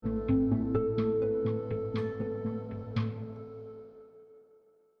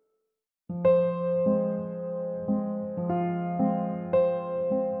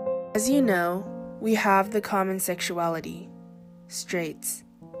As you know, we have the common sexuality, straights,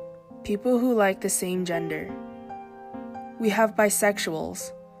 people who like the same gender. We have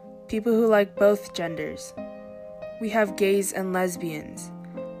bisexuals, people who like both genders. We have gays and lesbians,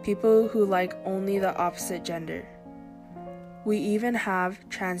 people who like only the opposite gender. We even have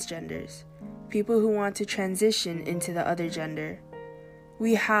transgenders, people who want to transition into the other gender.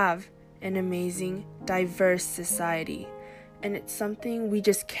 We have an amazing, diverse society, and it's something we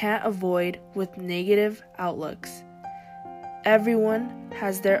just can't avoid with negative outlooks. Everyone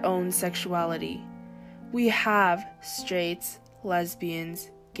has their own sexuality. We have straights, lesbians,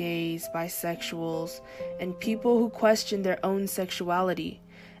 gays, bisexuals, and people who question their own sexuality,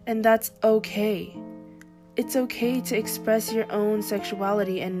 and that's okay. It's okay to express your own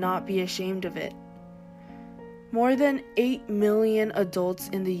sexuality and not be ashamed of it. More than 8 million adults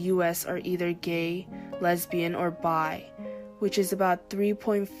in the US are either gay, lesbian, or bi, which is about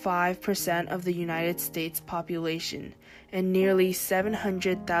 3.5% of the United States population, and nearly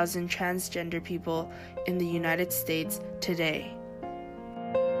 700,000 transgender people in the United States today.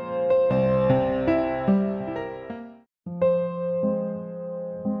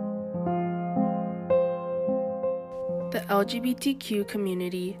 The LGBTQ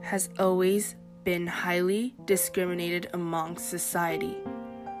community has always been highly discriminated amongst society,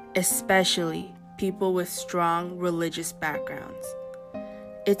 especially people with strong religious backgrounds.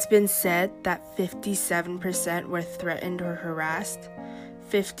 It's been said that 57% were threatened or harassed,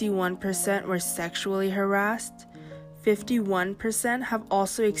 51% were sexually harassed, 51% have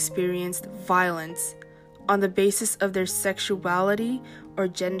also experienced violence on the basis of their sexuality or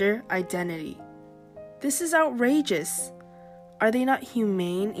gender identity. This is outrageous. Are they not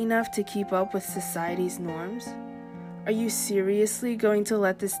humane enough to keep up with society's norms? Are you seriously going to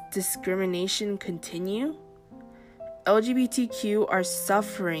let this discrimination continue? LGBTQ are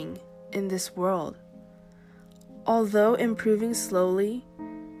suffering in this world. Although improving slowly,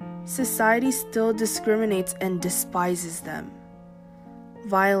 society still discriminates and despises them.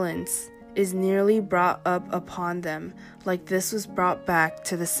 Violence is nearly brought up upon them like this was brought back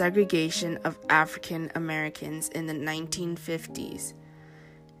to the segregation of African Americans in the 1950s.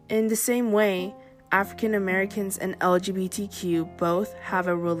 In the same way, African Americans and LGBTQ both have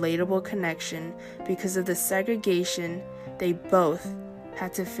a relatable connection because of the segregation they both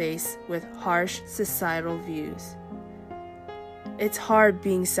had to face with harsh societal views. It's hard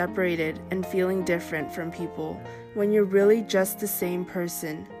being separated and feeling different from people when you're really just the same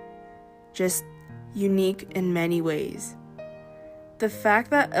person, just unique in many ways. The fact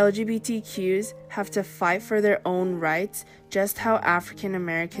that LGBTQs have to fight for their own rights, just how African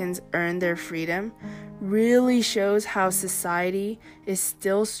Americans earn their freedom, really shows how society is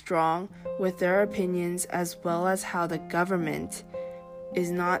still strong with their opinions, as well as how the government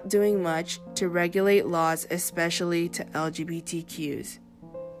is not doing much to regulate laws, especially to LGBTQs.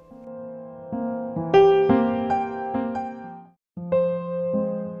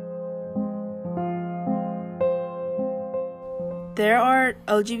 There are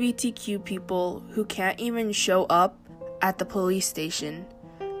LGBTQ people who can't even show up at the police station,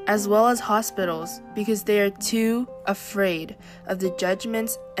 as well as hospitals, because they are too afraid of the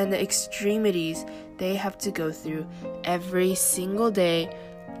judgments and the extremities they have to go through every single day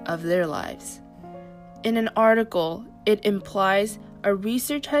of their lives. In an article, it implies a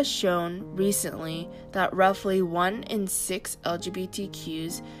research has shown recently that roughly 1 in 6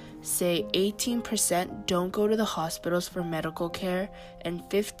 LGBTQs say 18% don't go to the hospitals for medical care and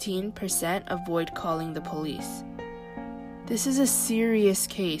 15% avoid calling the police. This is a serious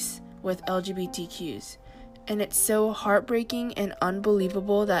case with LGBTQs, and it's so heartbreaking and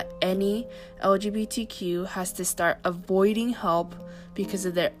unbelievable that any LGBTQ has to start avoiding help because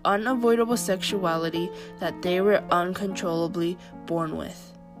of their unavoidable sexuality that they were uncontrollably born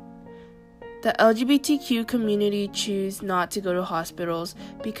with. The LGBTQ community choose not to go to hospitals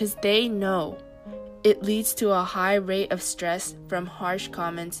because they know it leads to a high rate of stress from harsh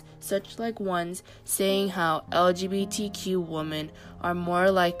comments, such like ones saying how LGBTQ women are more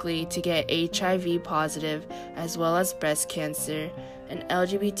likely to get HIV positive as well as breast cancer, and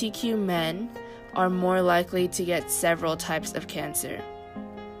LGBTQ men are more likely to get several types of cancer.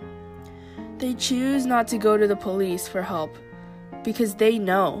 They choose not to go to the police for help because they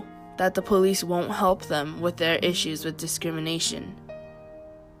know that the police won't help them with their issues with discrimination.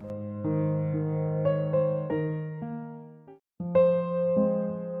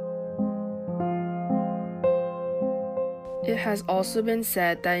 has also been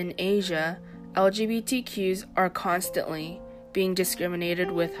said that in Asia, LGBTQs are constantly being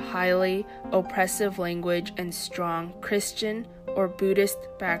discriminated with highly oppressive language and strong Christian or Buddhist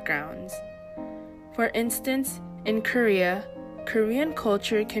backgrounds. For instance, in Korea, Korean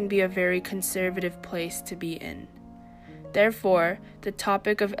culture can be a very conservative place to be in. Therefore, the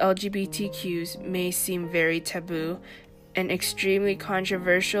topic of LGBTQs may seem very taboo and extremely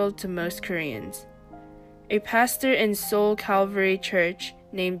controversial to most Koreans. A pastor in Seoul Calvary Church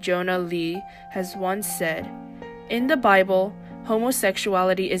named Jonah Lee has once said, "In the Bible,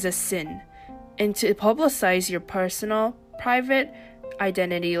 homosexuality is a sin, and to publicize your personal, private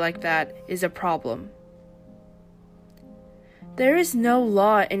identity like that is a problem." There is no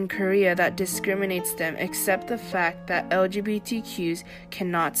law in Korea that discriminates them except the fact that LGBTQs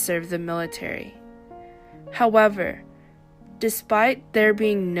cannot serve the military. However, despite there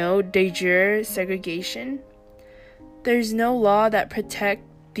being no de jure segregation, there's no law that protects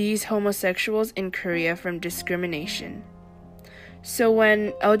these homosexuals in Korea from discrimination. So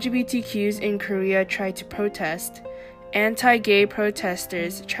when LGBTQs in Korea try to protest, anti-gay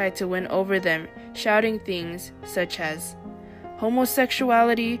protesters try to win over them, shouting things such as,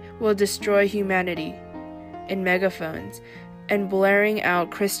 "Homosexuality will destroy humanity," in megaphones, and blaring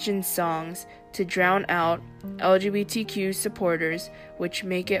out Christian songs to drown out LGBTQ supporters, which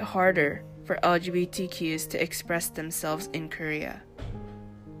make it harder for LGBTQs to express themselves in Korea.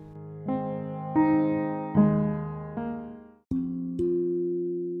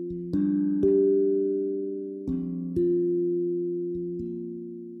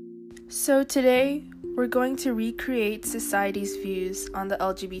 So today, we're going to recreate society's views on the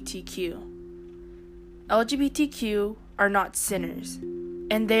LGBTQ. LGBTQ are not sinners,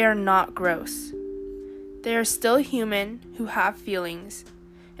 and they are not gross. They are still human who have feelings,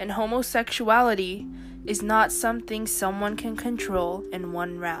 and homosexuality is not something someone can control in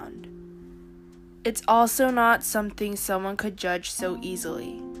one round. It's also not something someone could judge so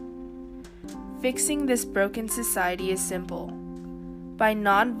easily. Fixing this broken society is simple. By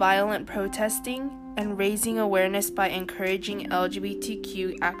non-violent protesting and raising awareness by encouraging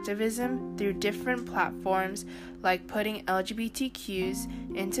LGBTQ activism through different platforms like putting LGBTQs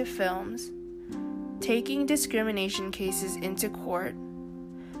into films, taking discrimination cases into court,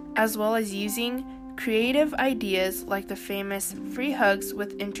 as well as using creative ideas like the famous Free Hugs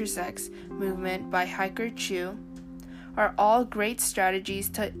with Intersex movement by Hiker Chu, are all great strategies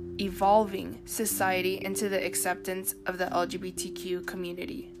to evolving society into the acceptance of the LGBTQ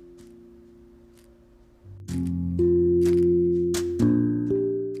community.